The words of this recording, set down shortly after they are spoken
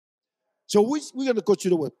So we're going to go to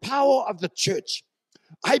the word. Power of the church.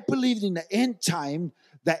 I believe in the end time.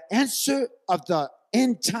 The answer of the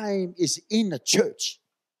end time is in the church.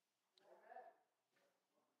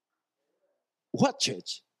 What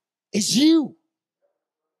church? It's you.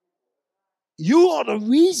 You are the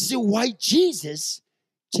reason why Jesus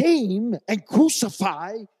came and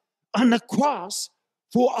crucified on the cross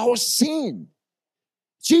for our sin.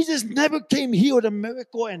 Jesus never came here with a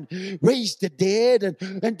miracle and raise the dead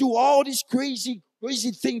and do all these crazy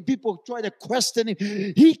things. People try to question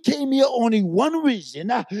him. He came here only one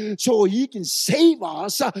reason, so he can save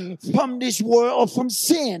us from this world, from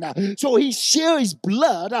sin. So he shared his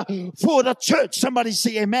blood for the church. Somebody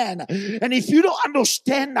say amen. And if you don't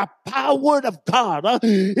understand the power of God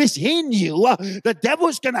is in you, the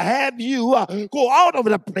devil's going to have you go out of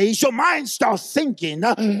the place. Your mind starts thinking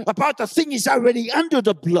about the thing is already under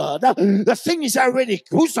the blood. The thing is already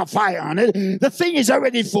crucified on it. The thing is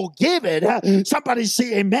already forgiven. Somebody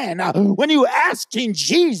say amen. When you ask King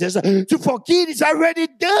Jesus to forgive, it's already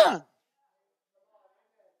done.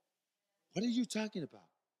 What are you talking about?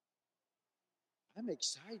 I'm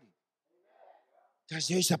excited. Because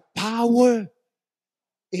there's a power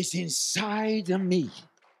is inside of me.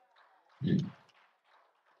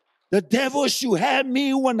 The devil should have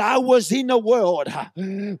me when I was in the world.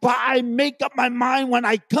 But I make up my mind when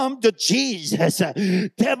I come to Jesus.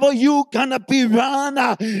 Devil, you gonna be run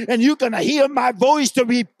and you gonna hear my voice to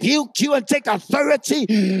rebuke you and take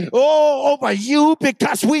authority over you,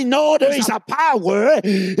 because we know there is a power.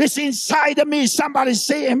 It's inside of me. Somebody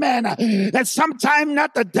say amen. And sometimes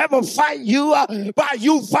not the devil fight you, but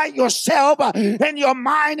you fight yourself and your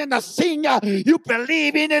mind and the thing you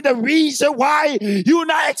believe in, and the reason why you're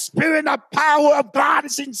not experiencing the power of God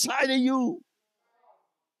is inside of you.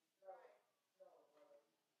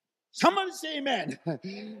 Somebody say amen.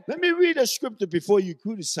 Let me read a scripture before you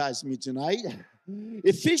criticize me tonight.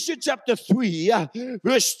 Ephesians chapter 3,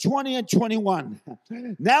 verse 20 and 21.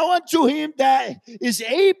 Now unto him that is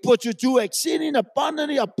able to do exceeding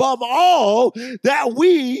abundantly above all that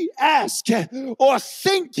we ask or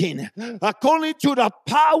thinking, according to the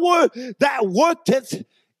power that worketh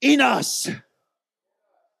in us.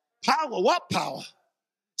 Power, what power?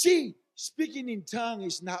 See, speaking in tongue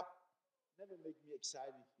is never make me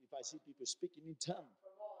excited if I see people speaking in tongue.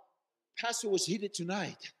 Pastor was heated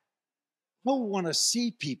tonight. I want to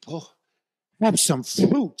see people have some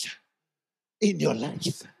fruit in your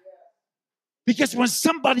life. Because when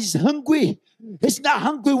somebody's hungry, it's not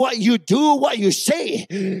hungry what you do, what you say.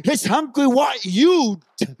 It's hungry what you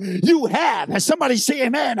have. And somebody say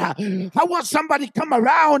amen. I want somebody to come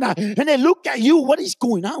around and they look at you. What is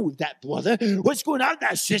going on with that brother? What's going on with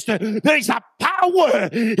that sister? There is a power.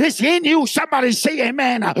 It's in you. Somebody say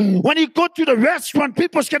amen. When you go to the restaurant,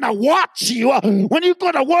 people's going to watch you. When you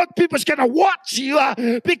go to work, people's going to watch you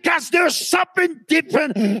because there's something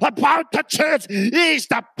different about the church. It is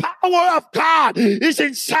the power of God is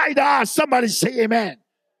inside us. Somebody say amen.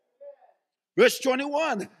 Verse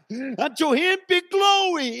 21. Unto him be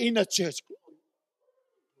glory in the church.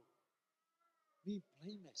 Be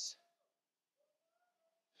blameless.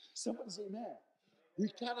 Somebody say amen.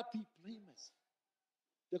 We gotta be blameless.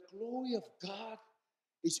 The glory of God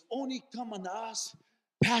is only coming to us.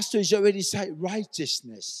 Pastor has already said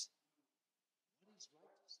righteousness. What is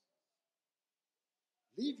righteousness?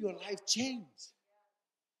 Leave your life changed.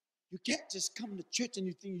 You can't just come to church and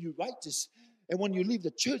you think you're righteous. And when you leave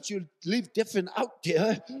the church, you live different out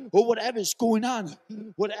there or whatever is going on.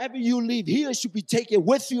 Whatever you leave here should be taken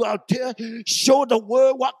with you out there. Show the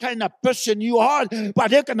world what kind of person you are.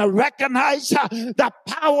 But they're going to recognize the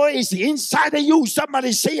power is inside of you.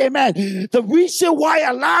 Somebody say amen. The reason why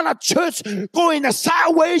a lot of church going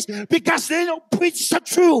sideways because they don't preach the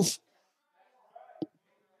truth.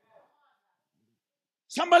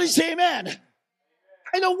 Somebody say amen.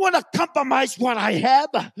 I don't want to compromise what I have.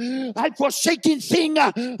 I've forsaken thing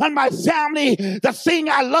on my family, the thing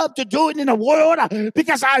I love to do in the world,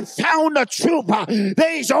 because I found the truth.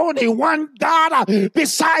 There is only one God.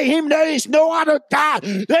 Beside him, there is no other God.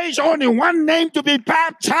 There is only one name to be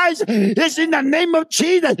baptized. It's in the name of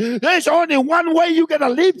Jesus. There's only one way you're going to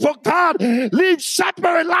live for God. Live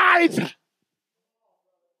separate life. That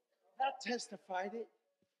testified it.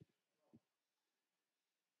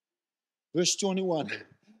 Verse 21,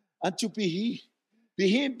 and to be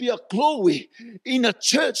him be a glory in the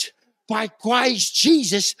church by Christ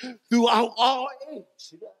Jesus throughout all age.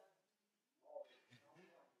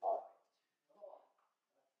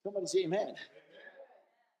 Somebody say amen.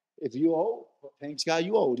 If you're old, thanks God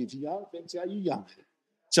you're old. If you're young, thanks God you're young.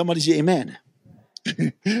 Somebody say amen.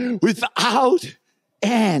 Without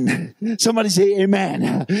and. Somebody say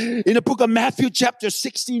amen. In the book of Matthew chapter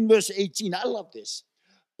 16 verse 18. I love this.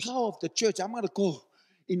 Power of the church. I'm going to go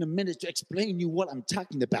in a minute to explain you what I'm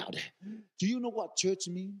talking about. Do you know what church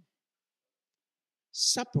means?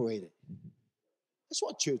 Separated. That's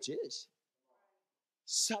what church is.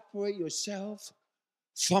 Separate yourself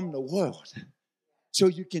from the world so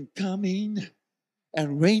you can come in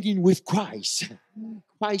and reign in with Christ.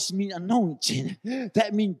 Christ means anointing.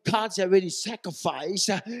 That means God's already sacrificed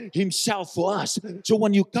himself for us. So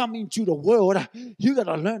when you come into the world, you got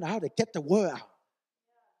to learn how to get the word out.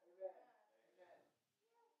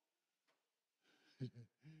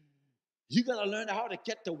 You got to learn how to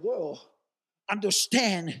get the world.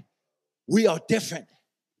 Understand we are different.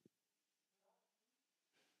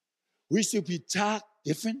 We should be taught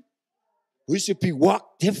different. We should be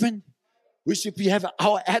walked different. We should be have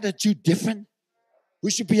our attitude different.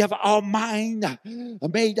 We should be have our mind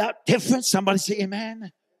made up different. Somebody say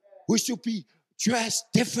amen. We should be dressed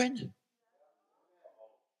different.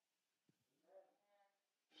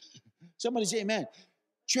 Somebody say amen.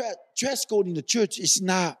 Dress code in the church is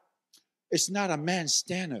not a man's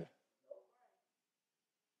standard.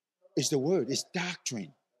 It's the word. It's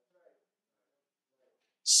doctrine.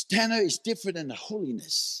 Standard is different than the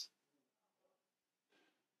holiness.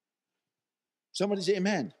 Somebody say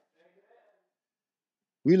amen.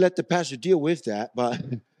 We let the pastor deal with that, but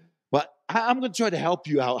I'm going to try to help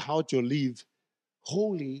you out how to live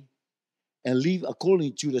holy and live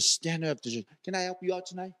according to the standard of the church. Can I help you out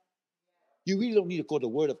tonight? You really don't need to go to the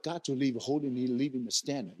Word of God to live holy and live in the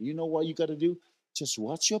standard. You know what you got to do? Just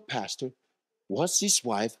watch your pastor, watch his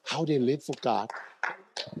wife, how they live for God.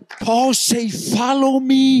 Paul say, follow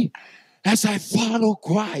me as I follow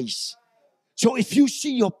Christ. So if you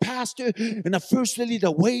see your pastor and the first lady,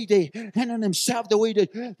 the way they handle themselves, the way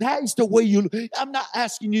that is the way you. I'm not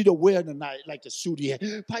asking you to wear the night like a suit here,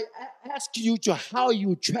 but I ask you to how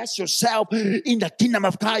you dress yourself in the kingdom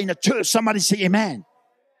of God in the church. Somebody say amen.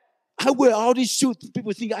 I wear all these suits.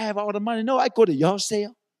 People think I have all the money. No, I go to yard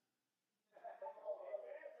sale.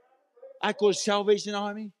 I go to Salvation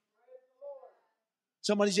Army.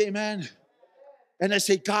 Somebody say amen. And I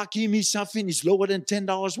say, God, give me something. It's lower than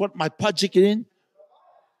 $10. What my budget in?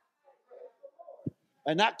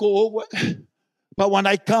 And I go over. But when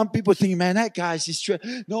I come, people think, man, that guy's just.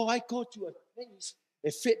 No, I go to a place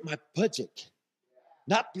that fit my budget.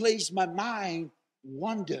 Not place my mind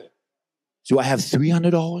wonder. Do I have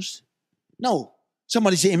 $300? No.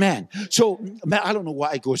 Somebody say amen. So, man, I don't know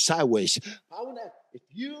why I go sideways. If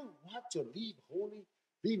you want to live holy,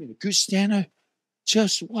 live in a good standard,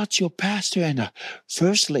 just watch your pastor and the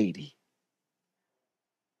first lady.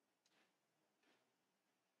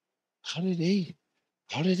 How do they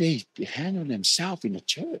handle themselves in the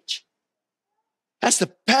church? That's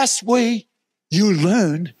the best way you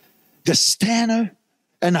learn the standard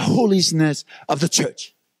and the holiness of the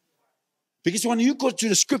church. Because when you go to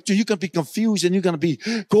the scripture, you're going to be confused and you're going to be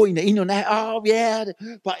going to the internet. Oh, yeah.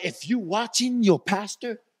 But if you're watching your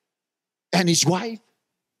pastor and his wife,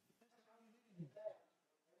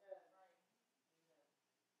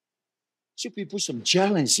 should be put some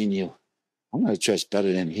challenge in you. I'm going to dress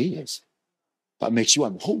better than he is. But make sure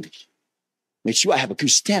I'm holy. Make sure I have a good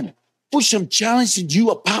standard. Put some challenge in you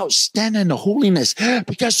about standing in the holiness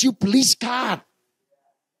because you please God.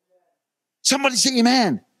 Somebody say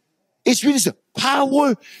amen. It's really the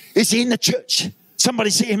power is in the church. Somebody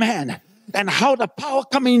say amen. And how the power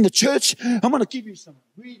coming in the church, I'm going to give you some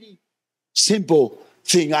really simple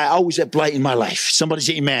thing I always apply in my life. Somebody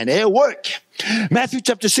say amen. It'll work. Matthew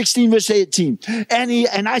chapter 16 verse 18.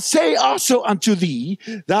 And I say also unto thee,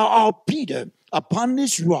 thou art Peter. Upon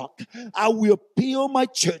this rock I will build my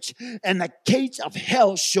church, and the gates of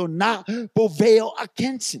hell shall not prevail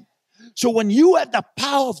against it. So when you have the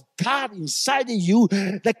power of God inside of you,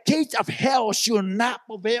 the gates of hell shall not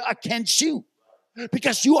prevail against you.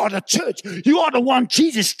 Because you are the church. You are the one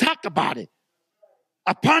Jesus talked about it.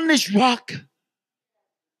 Upon this rock,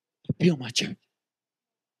 I build my church.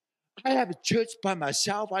 I have a church by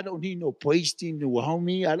myself. I don't need no praise team to help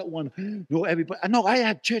me. I don't want to know everybody. No, I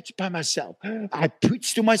have church by myself. I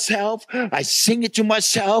preach to myself. I sing it to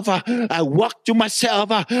myself. I walk to myself.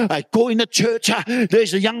 I go in the church.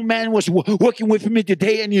 There's a young man was working with me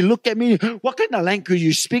today, and he looked at me. What kind of language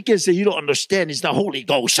you speak? And say, you don't understand. It's the Holy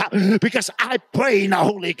Ghost. Because I pray in the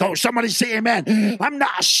Holy Ghost. Somebody say amen. I'm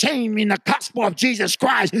not ashamed in the gospel of Jesus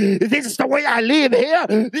Christ. This is the way I live here.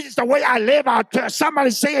 This is the way I live out there. Somebody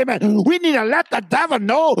say amen. We need to let the devil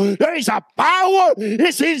know there is a power.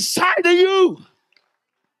 It's inside of you.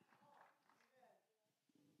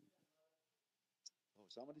 Oh,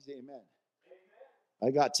 somebody say amen. I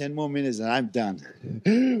got 10 more minutes and I'm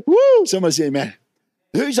done. Woo! Somebody say amen.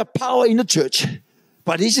 There is a power in the church,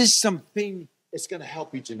 but this is something that's going to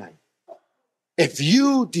help you tonight. If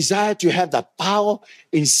you desire to have the power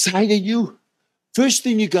inside of you, first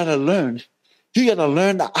thing you got to learn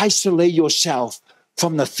to isolate yourself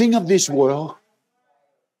from the thing of this world.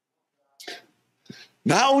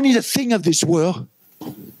 Not only the thing of this world,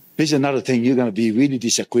 here's another thing you're going to be really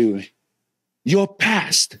disagree with me. Your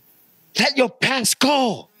past. Let your past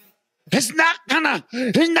go. It's not gonna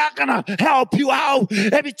help you out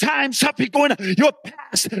every time something going on. Your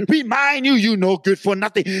past remind you no good for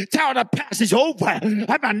nothing. Tell the past is over.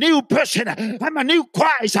 I'm a new person. I'm a new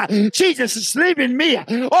Christ. Jesus is living me.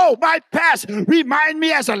 Oh, my past remind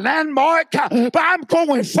me as a landmark, but I'm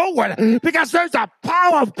going forward because there's a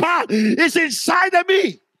power of God is inside of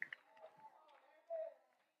me.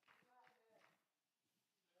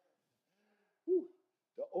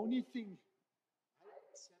 The only thing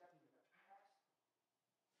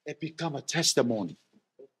it become a testimony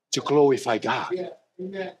to glorify God.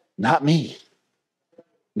 Yeah. Not me.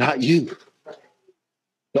 Not you.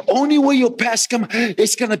 The only way your past come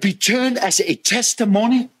is going to be turned as a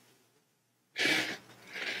testimony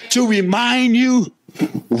to remind you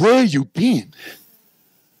where you've been.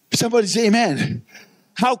 Somebody say amen.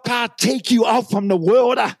 How God take you out from the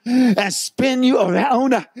world and spin you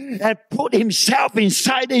around and put himself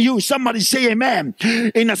inside of you. Somebody say amen.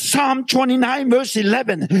 In Psalm 29 verse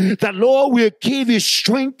 11, the Lord will give you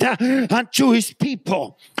strength unto his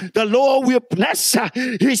people. The Lord will bless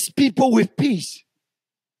his people with peace.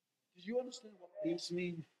 Do you understand what peace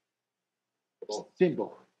means?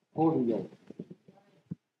 Simple. Holy Ghost.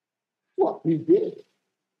 What he did.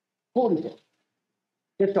 Holy Ghost.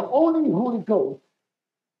 It's the only Holy Ghost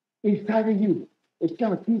inside of you. It's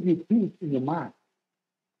going to give you peace in your mind.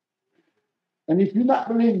 And if you're not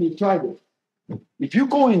believing me, try this. If you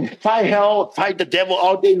go and fight hell, fight the devil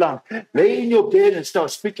all day long, lay in your bed and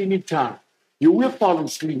start speaking in tongues, you will fall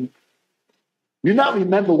asleep. You not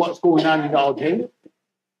remember what's going on in all day.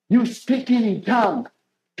 You speaking in tongues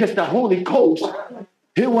because the Holy Ghost,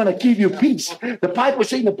 he want to give you peace. The Bible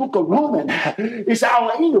says in the book of Romans, it's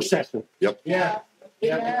our intercessor. Yep. Yeah.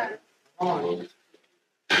 Yeah.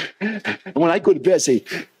 When I go to bed, I say,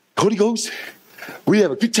 Holy Ghost, we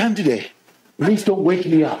have a good time today. Please don't wake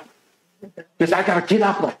me up. Because I got to get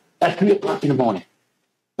up at 3 o'clock in the morning.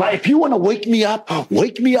 But if you want to wake me up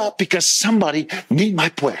because somebody need my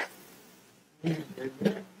prayer.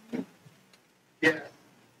 Yeah.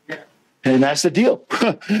 And that's the deal.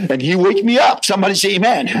 And he wake me up. Somebody say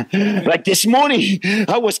amen. Like this morning,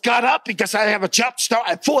 I was got up because I have a job start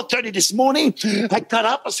at 4:30 this morning. I got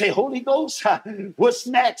up and say, Holy Ghost, what's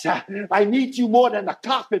next? I need you more than the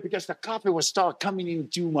coffee because the coffee will start coming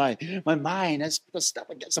into my mind. That's the stuff.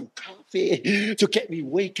 I get some coffee to get me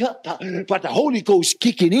wake up. But the Holy Ghost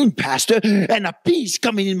kicking in, Pastor, and a peace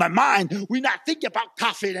coming in my mind. We're not thinking about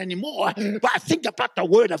coffee anymore, but I think about the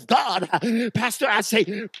word of God. Pastor, I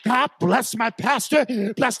say, God bless my pastor,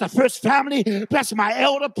 bless the first family, bless my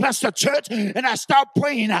elder, bless the church, and I start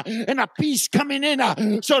praying, and a peace coming in.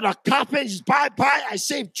 So the coffee is bye-bye. I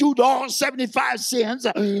saved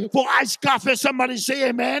 $2.75 for iced coffee. Somebody say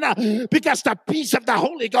amen. Because the peace of the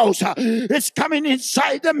Holy Ghost is coming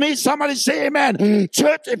inside of me. Somebody say amen.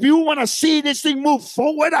 Church, if you want to see this thing move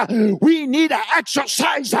forward, we need to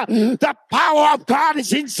exercise. The power of God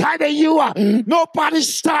is inside of you. Nobody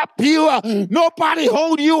stop you. Nobody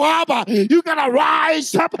hold you up. You got to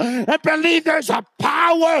rise up and believe there's a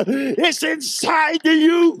power. It's inside of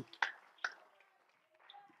you.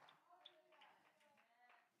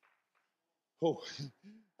 Oh,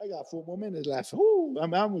 I got 4 more minutes left. Oh,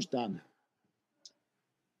 I'm almost done.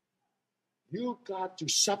 You got to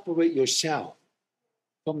separate yourself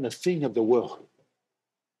from the thing of the world.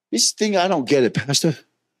 This thing, I don't get it, Pastor.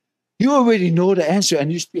 You already know the answer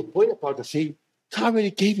and you still pray about the thing. God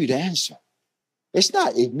already gave you the answer. It's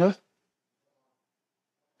not ignorant.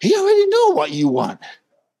 He already know what you want.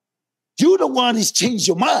 You're the one who's changed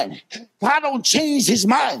your mind. God don't change his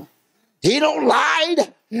mind. He don't lie.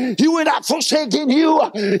 He will not forsaken you.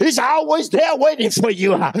 He's always there waiting for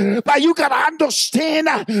you. But you got to understand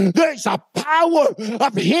there's a power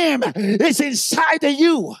of him. It's inside of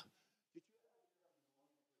you.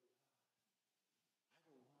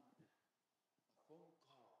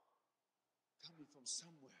 Coming from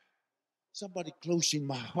somewhere. Somebody close in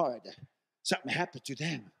my heart. Something happened to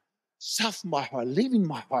them. Soften my heart, live in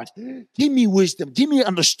my heart. Give me wisdom, give me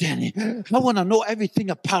understanding. I want to know everything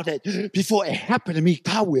about it before it happened to me.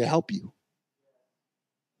 God will help you.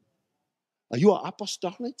 Are you an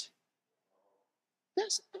apostolic?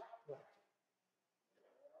 That's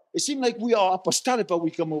It seems like we are apostolic, but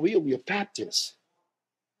we come over here, we are Baptists.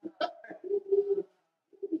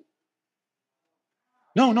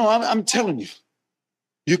 No, I'm telling you.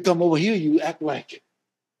 You come over here, you act like,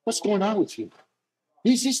 what's going on with you?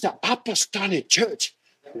 This is the apostolic church.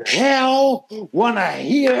 Hell wanna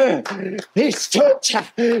hear this church.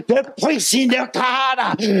 They're praising their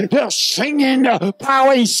God. They're singing the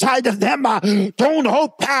power inside of them. Don't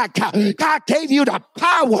hold back. God gave you the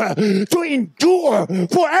power to endure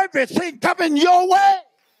for everything coming your way.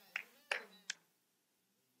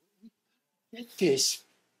 Get this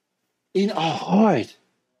in our heart.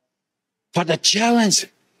 But the challenge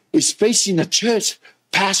is facing the church.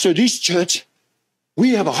 Pastor, this church,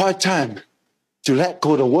 we have a hard time to let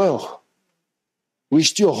go of the world. We're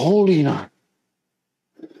still holding on.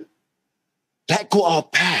 Let go of our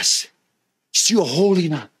past. Still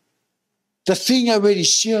holding on. The thing I already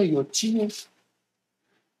share your tears.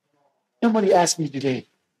 Somebody asked me today,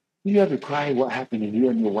 you ever cry what happened to you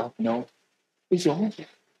and your wife? No. It's over.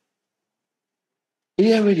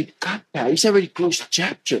 He already got that. It's already closed the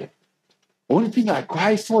chapter. Only thing I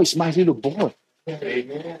cry for is my little boy.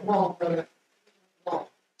 Amen.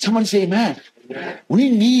 Someone say amen. Amen. We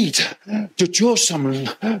need to draw some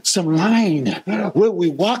line where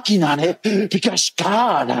we're walking on it because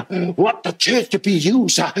God, what the church to be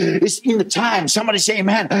used is in the time. Somebody say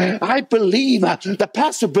amen. I believe, the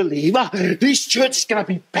pastor believe, this church is going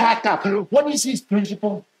to be packed up. What is his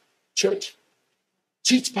principle? Church.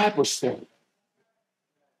 Teach Bible study.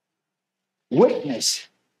 Witness.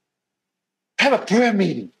 Have a prayer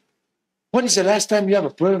meeting. When is the last time you have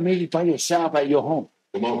a prayer meeting by yourself at your home?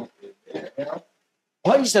 Come on.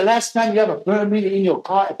 When is the last time you have a prayer meeting in your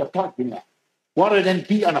car at the parking lot? Rather than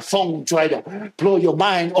be on a phone try to blow your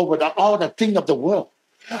mind over all the things of the world.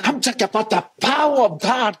 I'm talking about the power of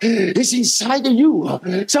God is inside of you.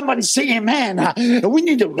 Somebody say amen. We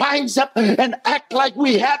need to rise up and act like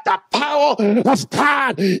we have the power of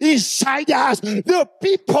God inside us. The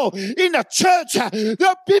people in the church,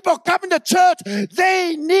 the people coming to church,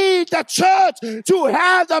 they need the church to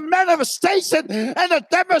have the manifestation and the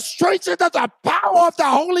demonstration of the power of the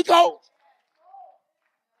Holy Ghost.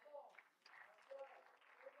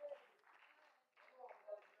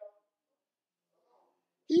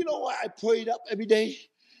 You know why I prayed up every day?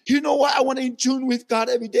 You know why I want to in tune with God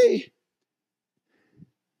every day?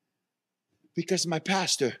 Because my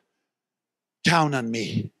pastor count on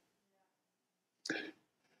me.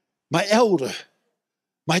 My elder,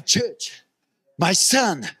 my church, my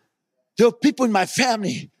son, there are people in my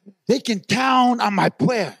family, they can count on my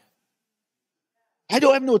prayer. I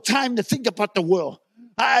don't have no time to think about the world.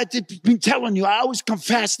 I've been telling you, I always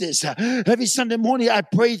confess this. Every Sunday morning, I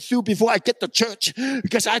pray through before I get to church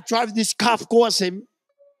because I drive this golf course and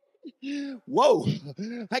whoa,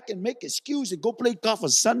 I can make excuse and go play golf on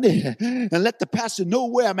Sunday and let the pastor know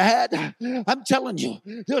where I'm at. I'm telling you,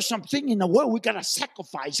 there's something in the world we got to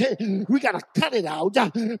sacrifice it. We got to cut it out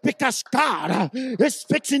because God is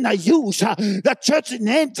fixing to use the church in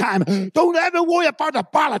the end time. Don't ever worry about a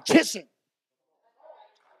politician.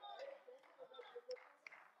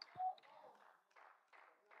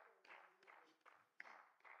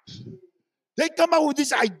 They come out with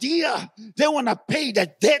this idea. They want to pay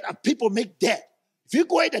the debt of people make debt. If you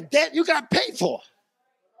go into debt, you got to pay for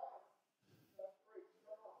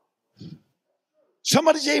it.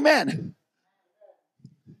 Somebody say amen.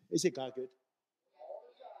 Is it God good?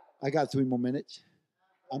 I got 3 more minutes.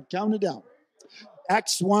 I'm counting down.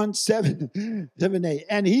 Acts 1, 7, 8.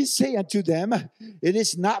 And he said unto them, it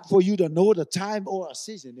is not for you to know the time or a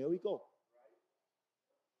season. There we go.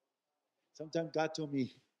 Sometimes God told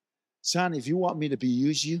me, son, if you want me to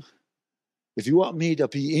use you, if you want me to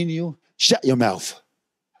be in you, shut your mouth.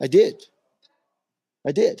 I did.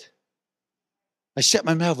 I shut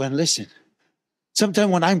my mouth and listen.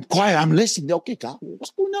 Sometimes when I'm quiet, I'm listening. Okay, God, what's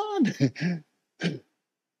going on?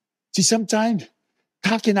 See, sometimes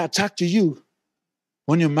God cannot talk to you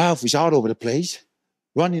when your mouth is all over the place,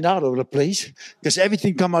 running all over the place, because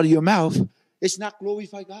everything come out of your mouth. It's not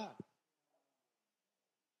glorify God.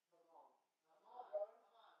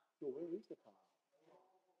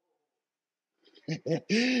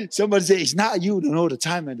 Somebody say, it's not you to know the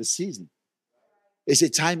time and the season. Is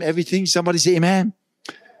it time everything? Somebody say amen.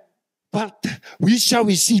 But we shall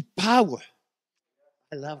receive power.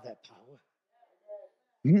 I love that power.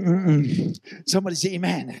 Somebody say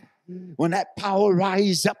amen. When that power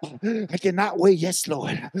rises up, I cannot wait. Yes,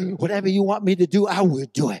 Lord. Whatever you want me to do, I will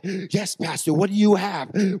do it. Yes, Pastor, what do you have?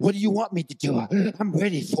 What do you want me to do? I'm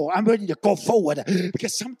ready to go forward.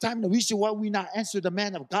 Because sometimes the reason why we not answer the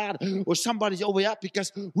man of God or somebody's over here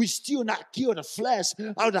because we still not kill the flesh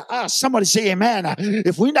out of us. Somebody say amen.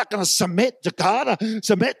 If we're not going to submit to God,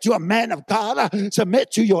 submit to a man of God,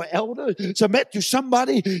 submit to your elder, submit to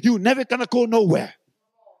somebody, you're never going to go nowhere.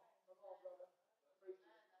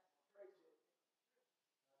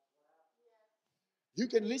 You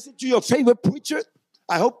can listen to your favorite preacher.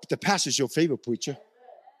 I hope the pastor's your favorite preacher.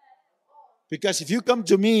 Because if you come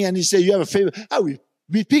to me and you say you have a favorite, I will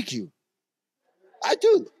rebuke you. I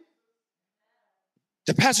do.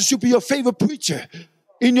 The pastor should be your favorite preacher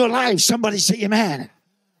in your life. Somebody say amen.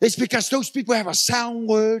 It's because those people have a sound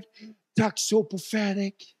word, talk so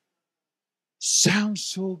prophetic, sound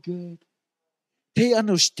so good. They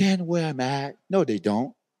understand where I'm at. No, they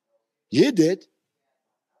don't. You did.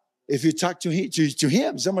 If you talk to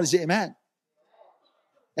him, somebody say amen.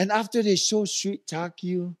 And after they so sweet talk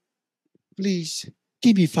you, please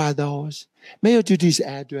give me $5. Mail to this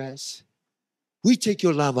address. We take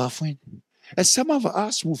your love offering. And some of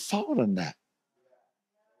us will fall on that.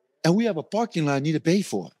 And we have a parking lot need to pay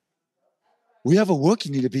for. We have a work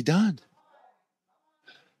need to be done.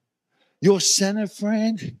 Your center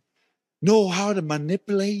friend know how to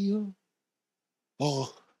manipulate you.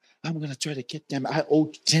 Oh, I'm going to try to get them. I owe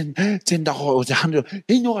 $10 or $100.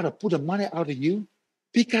 They know how to put the money out of you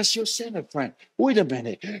because you're center friend. Wait a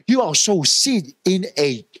minute. You are so seed in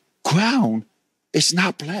a ground. It's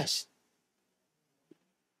not blessed.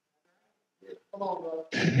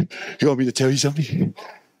 You want me to tell you something?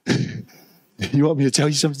 You want me to tell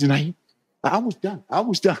you something tonight? I'm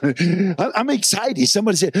almost done. I'm excited.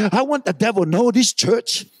 Somebody said, I want the devil to know this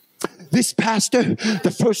church, this pastor,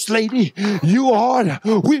 the first lady,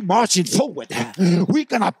 we're marching forward. We're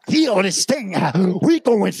going to feel this thing. We're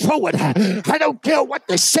going forward. I don't care what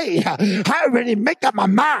they say. I already make up my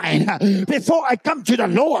mind before I come to the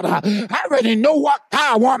Lord. I already know what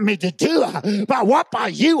God wants me to do. But what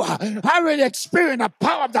about you? I already experienced the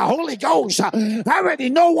power of the Holy Ghost. I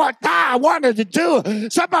already know what God wanted to do.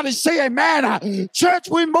 Somebody say amen. Church,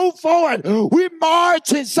 we move forward. We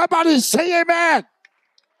march and somebody say amen.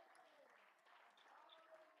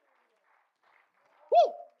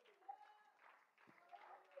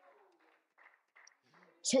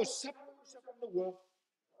 So separate yourself from the world.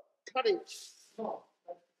 Cut it.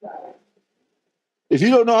 If you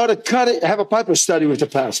don't know how to cut it, have a Bible study with the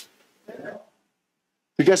pastor.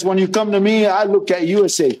 Because when you come to me, I look at you and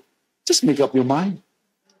say, just make up your mind.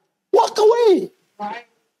 Walk away.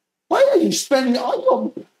 Why are you spending all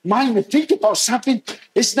your mind to think about something?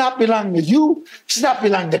 It's not belonging to you. It's not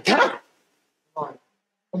belonging to God.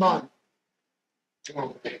 Come on.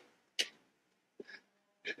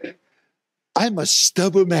 I'm a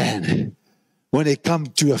stubborn man when it comes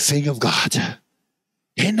to a thing of God.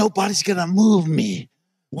 Ain't nobody's going to move me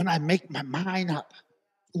when I make my mind up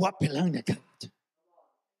what belongs to God.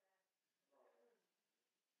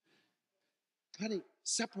 Cut it,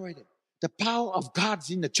 separate it. The power of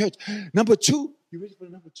God's in the church. Number two, you ready for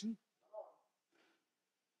number two?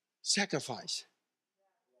 Sacrifice.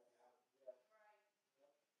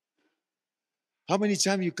 How many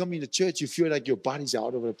times you come in the church, you feel like your body's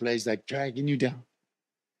all over the place, like dragging you down?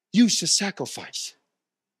 Use the sacrifice.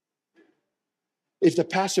 If the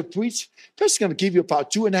pastor preach, that's going to give you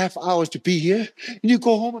about 2.5 hours to be here. And you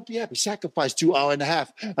go home and be happy. Sacrifice 2.5 hours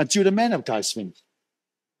until the man of God is finished.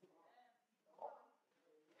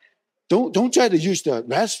 Don't try to use the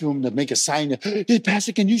restroom to make a sign. Hey,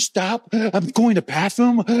 pastor, can you stop? I'm going to the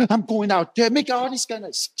bathroom. I'm going out there. Make all these kind of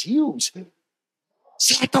excuse.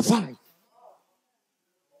 Sacrifice.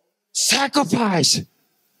 Sacrifice.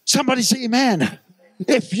 Somebody say amen.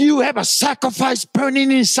 If you have a sacrifice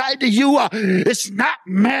burning inside of you, it's not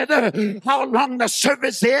matter how long the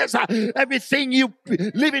service is. Everything you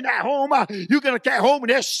living at home, you're going to get home and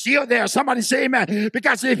they're still there. Somebody say amen.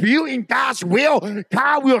 Because if you in God's will,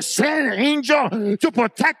 God will send an angel to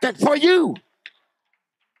protect it for you.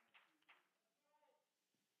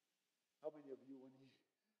 How many of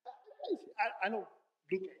you, I don't look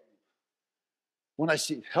at you. When I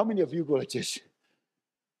see, how many of you go like this?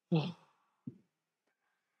 Oh.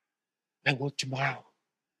 I work tomorrow.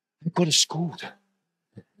 I go to school.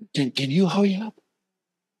 Can you hurry up?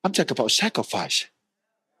 I'm talking about sacrifice.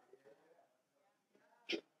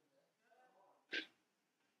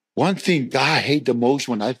 One thing God hates the most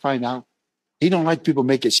when I find out, he don't like people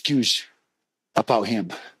make excuse about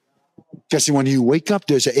him. Because when you wake up,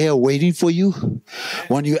 there's an air waiting for you.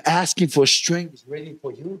 When you're asking for strength, it's waiting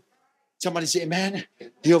for you. Somebody say, amen.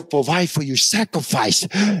 He'll provide for you sacrifice.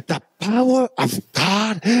 The power of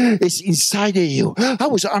God is inside of you. I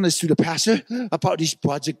was honest to the pastor about this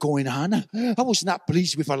project going on. I was not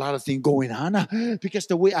pleased with a lot of things going on because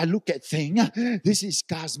the way I look at things, this is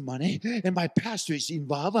God's money, and my pastor is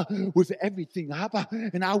involved with everything up.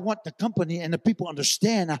 And I want the company and the people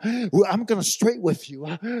understand. I'm going to straight with you,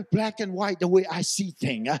 black and white, the way I see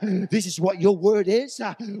things. This is what your word is.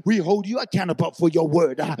 We hold you accountable for your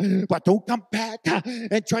word, but don't come back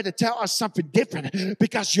and try to tell us something different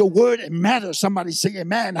because your word matters. Somebody say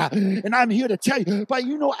amen. And I'm here to tell you, but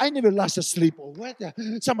you know, I never lost a sleep over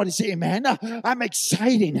it. Somebody say amen. I'm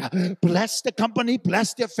excited. Bless the company,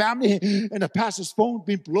 bless their family. And the pastor's phone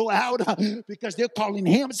been blown out because they're calling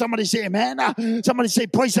him. Somebody say amen. Somebody say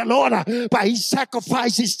praise the Lord. But he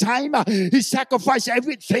sacrificed his time. He sacrificed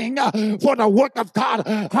everything for the work of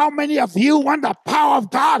God. How many of you want the power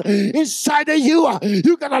of God inside of you?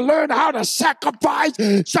 You got to learn how to sacrifice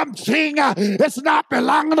something that's not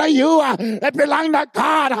belong to you. It belongs to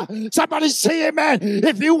God. Somebody say amen.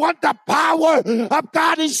 If you want the power of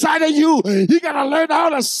God inside of you, you got to learn how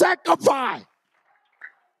to sacrifice.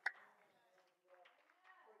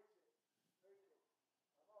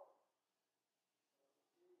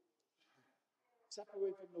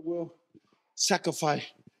 Separate from the world. Sacrifice.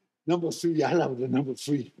 Number 3. I love the number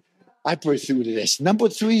 3. I pray through this. Number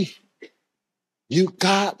 3. You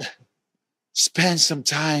got to spend some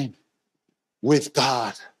time with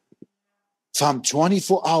God from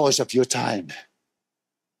 24 hours of your time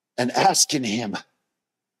and asking him,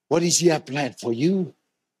 what is he have planned for you?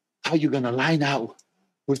 How you going to line out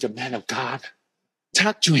with the man of God?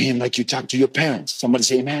 Talk to him like you talk to your parents. Somebody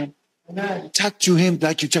say amen. Amen. Talk to him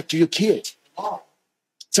like you talk to your kids.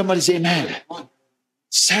 Somebody say amen.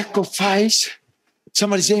 Sacrifice.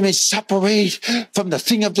 Somebody say amen. Separate from the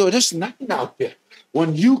thing of the world. There's nothing out there.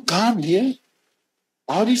 When you come here,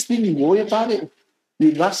 all these things you worry about it,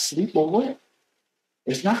 you lost sleep over it.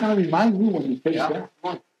 It's not going to remind you when you face that.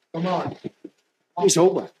 Come on. It's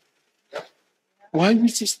over. Why we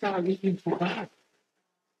just start living for God?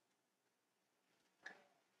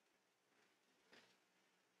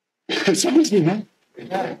 Somebody say, man,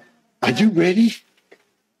 are you ready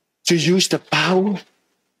to use the power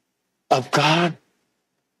of God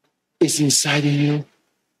is inside of you?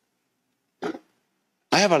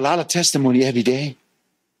 I have a lot of testimony every day.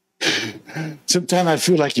 Sometimes I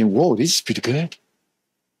feel like, whoa, this is pretty good.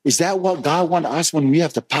 Is that what God wants us when we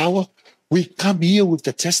have the power? We come here with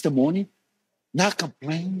the testimony, not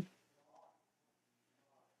complain,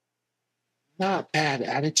 not a bad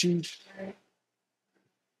attitude.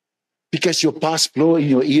 Because your boss blow in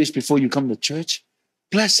your ears before you come to church,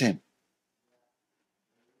 bless him.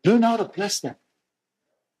 Learn how to bless them.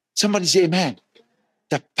 Somebody say amen.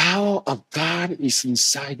 The power of God is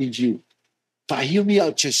inside of you. But hear me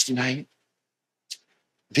out, church, tonight.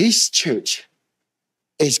 This church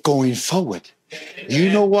is going forward.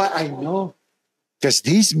 You know what I know? Because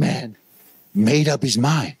this man made up his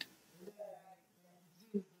mind.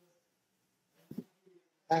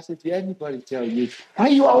 Pastor, did anybody tell you, why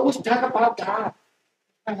you always talk about God?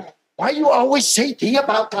 Why you always say things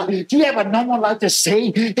about God? Do you ever no one like to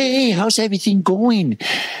say, hey, how's everything going?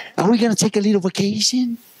 Are we going to take a little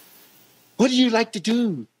vacation? What do you like to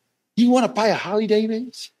do? You want to buy a Harley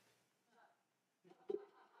Davidson?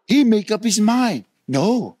 He make up his mind.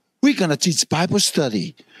 No, we're going to teach Bible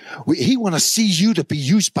study. He want to see you to be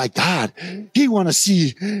used by God. He want to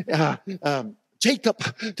see Jacob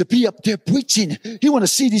to be up there preaching. He want to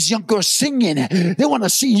see these young girls singing. They want to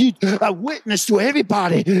see you a witness to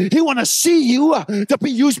everybody. He want to see you to be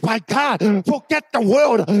used by God. Forget the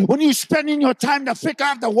world. When you spending your time to figure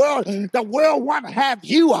out the world want to have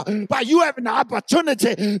you. But you have an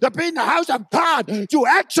opportunity to be in the house of God, to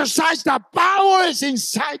exercise the powers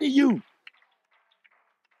inside of you.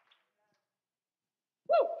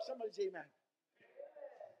 Woo! Somebody say amen.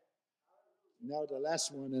 Now the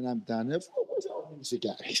last one, and I'm done. What's all music,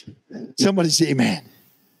 guys? Somebody say amen.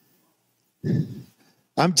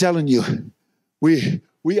 I'm telling you,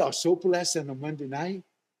 we are so blessed on a Monday night.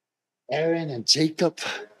 Aaron and Jacob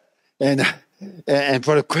and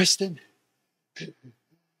Brother Kristen.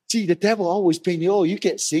 See, the devil always paint you, oh, you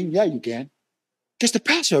can't sing. Yeah, you can. Because the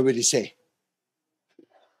pastor already say.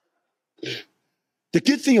 The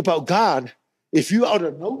good thing about God, if you out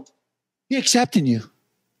of note, He accepting you.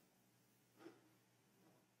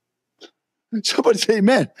 Somebody say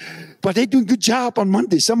amen. But they do a good job on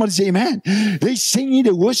Monday. Somebody say amen. They singing,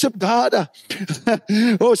 they worship God.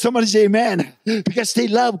 Oh, somebody say amen. Because they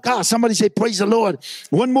love God. Somebody say praise the Lord.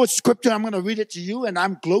 One more scripture. I'm going to read it to you and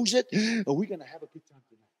I'm close it. We're going to have a good time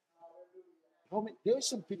tonight. There are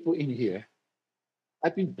some people in here.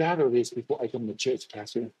 I've been battling this before I come to church,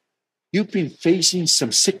 Pastor. You've been facing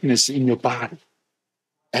some sickness in your body.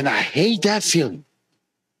 And I hate that feeling.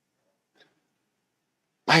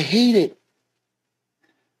 I hate it.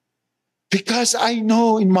 Because I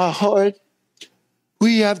know in my heart,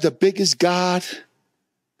 we have the biggest God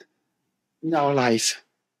in our life.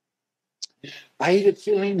 I hate the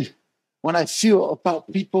feeling when I feel about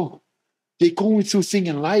people, they're going through things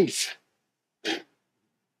in life.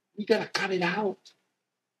 You got to cut it out.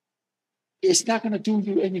 It's not going to do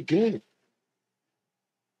you any good.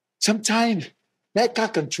 Sometimes that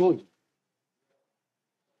God control you.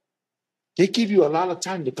 They give you a lot of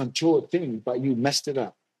time to control a thing, but you messed it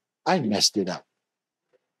up. I messed it up.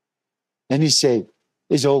 And he said,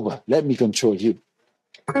 it's over. Let me control you.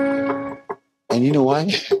 And you know why?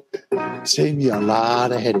 Save me a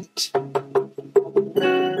lot of headaches. Give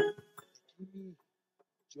me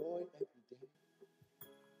joy every day.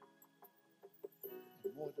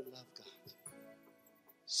 And more to love God.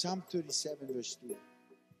 Psalm 37 verse 3.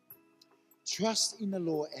 Trust in the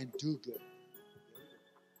Lord and do good.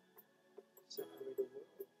 Separate the world.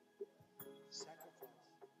 Sacrifice.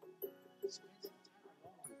 Spend some time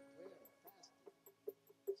alone with prayer,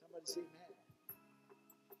 fasting. Somebody say amen.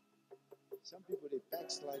 Some people, they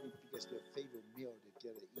backsliding because their favorite meal they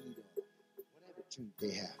get to eat or whatever drink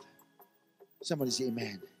they have. Somebody say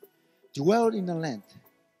amen. Dwell in the land.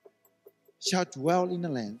 Shall dwell in the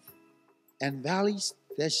land, and valleys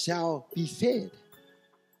that shall be fed.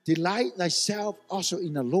 Delight thyself also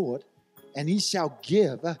in the Lord, and he shall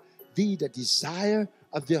give thee the desire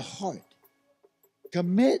of their heart.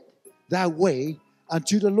 Commit thy way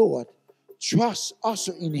unto the Lord. Trust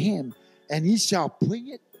also in him, and he shall bring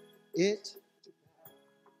it to pass.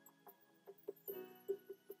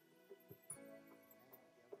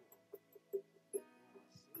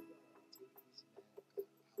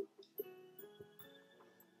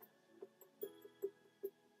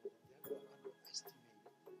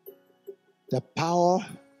 The power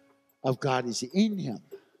of God is in him.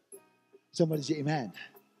 Somebody say amen.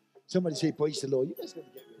 Somebody say praise the Lord. You guys going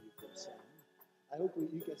to get ready for a song. I hope you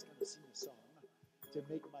guys going to sing a song to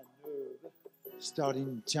make my nerve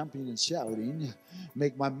starting jumping and shouting,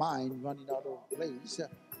 make my mind running out of place.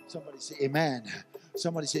 Somebody say amen.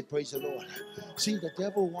 Somebody say praise the Lord. See, the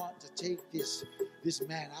devil wants to take this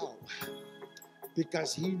man out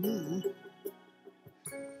because he knew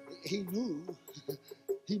he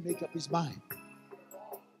make up his mind.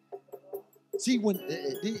 See, when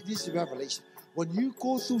this is revelation. When you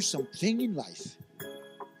go through something in life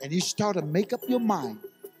and you start to make up your mind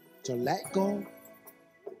to let go,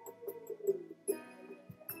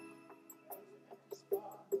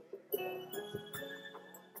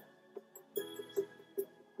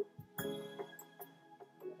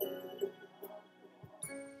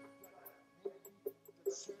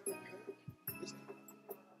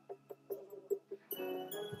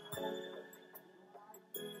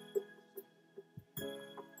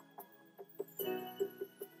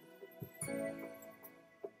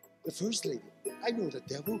 the first lady, I know the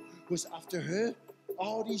devil was after her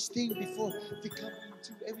all these things before they come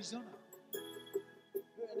into Arizona.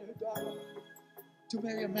 Her and her daughter to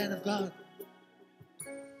marry a man of God.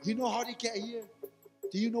 You know how they get here?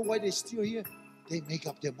 Do you know why they're still here? They make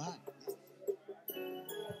up their mind.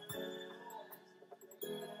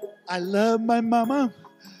 I love my mama.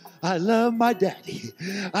 I love my daddy.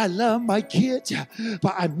 I love my kids.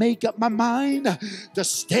 But I make up my mind to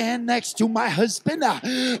stand next to my husband.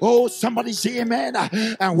 Oh, somebody say amen.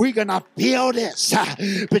 And we're going to build this.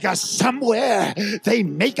 Because somewhere they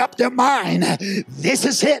make up their mind. This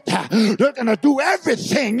is it. They're going to do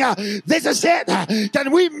everything. This is it.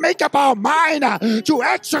 Then we make up our mind to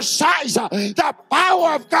exercise the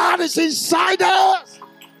power of God is inside us.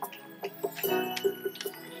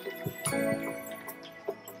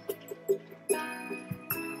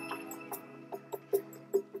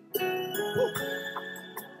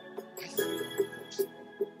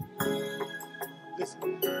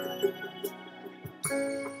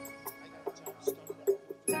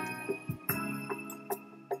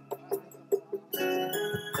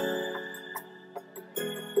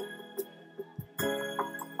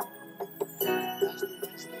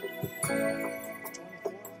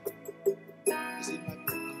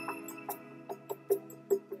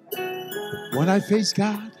 When I face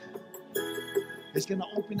God, it's going to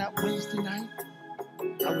open up Wednesday night.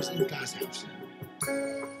 I was in God's house.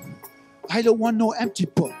 I don't want no empty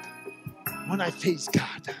book when I face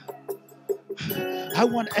God. I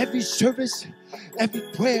want every service, every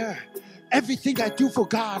prayer, everything I do for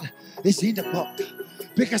God is in the book.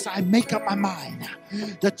 because I make up my mind.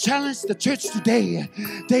 The challenge the church today,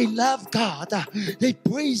 they love God, they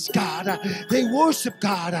praise God, they worship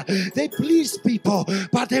God, they please people,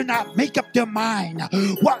 but they're not make up their mind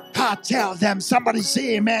what God tells them. Somebody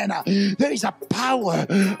say amen. There is a power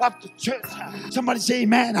of the church. Somebody say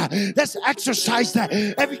amen. Let's exercise that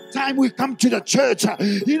every time we come to the church.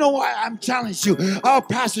 You know what? I'm challenging you. Our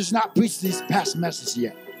pastor's not preached this past message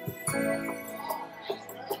yet.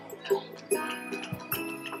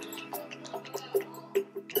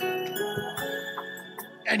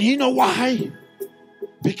 And you know why?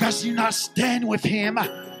 Because you not stand with him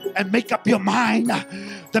and make up your mind.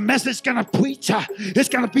 The message is going to preach. It's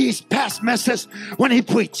going to be his past message when he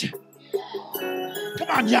preach. Come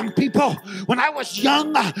on, young people. When I was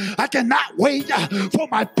young, I cannot wait for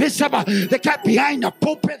my bishop to get behind the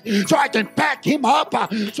pulpit so I can back him up,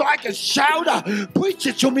 so I can shout, preach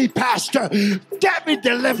it to me, pastor. Get me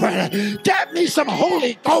delivered. Get me some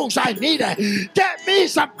Holy Ghost. I need it. Get me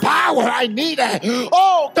some power. I need it.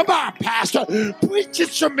 Oh, come on, pastor. Preach it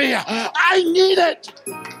to me. I need it.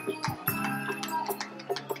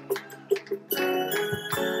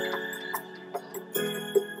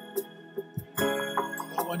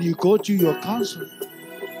 When you go to your concert,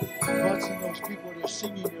 watching those people, they're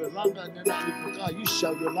singing your langa, and then you forgot, you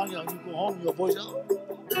shout your langa, and you go home, your voice, oh.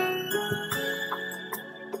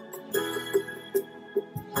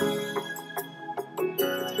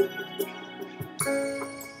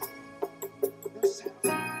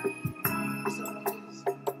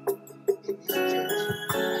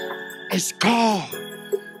 It's called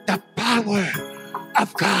the power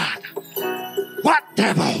of God. What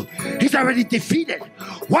devil is already defeated?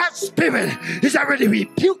 What spirit is already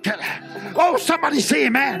rebuked? Oh, somebody say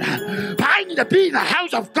amen. I need to be in the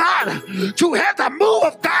house of God to have the move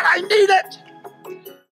of God. I need it.